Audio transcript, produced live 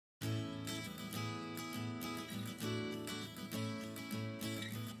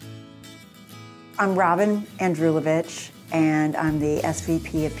I'm Robin Andrulevich, and I'm the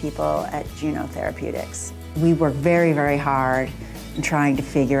SVP of People at Juno Therapeutics. We work very, very hard in trying to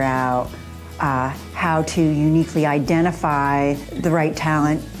figure out how to uniquely identify the right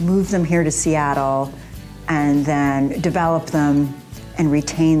talent, move them here to Seattle, and then develop them and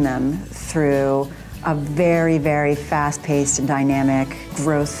retain them through a very, very fast-paced and dynamic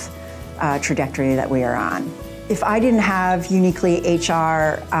growth trajectory that we are on. If I didn't have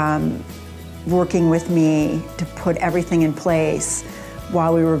uniquelyHR working with me to put everything in place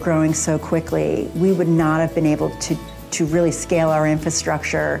while we were growing so quickly, we would not have been able to really scale our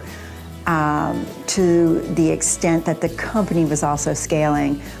infrastructure to the extent that the company was also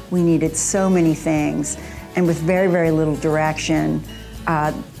scaling. We needed so many things, and with very, very little direction,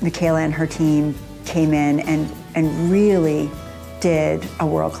 Michaela and her team came in and really did a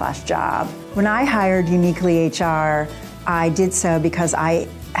world-class job. When I hired uniquelyHR, I did so because I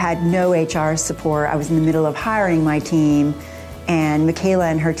had no HR support. I was in the middle of hiring my team, and Michaela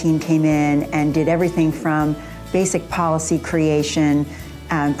and her team came in and did everything from basic policy creation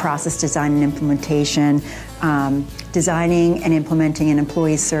and process design and implementation, designing and implementing an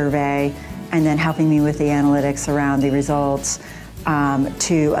employee survey, and then helping me with the analytics around the results,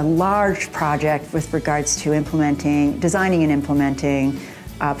 to a large project with regards to designing and implementing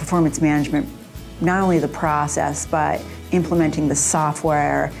performance management, not only the process, but implementing the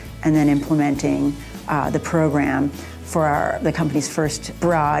software and then implementing the program for the company's first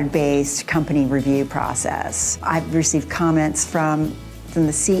broad-based company review process. I've received comments from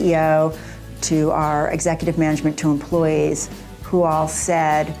the CEO to our executive management to employees who all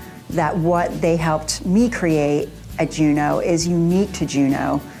said that what they helped me create at Juno is unique to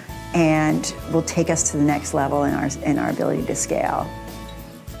Juno and will take us to the next level in our ability to scale.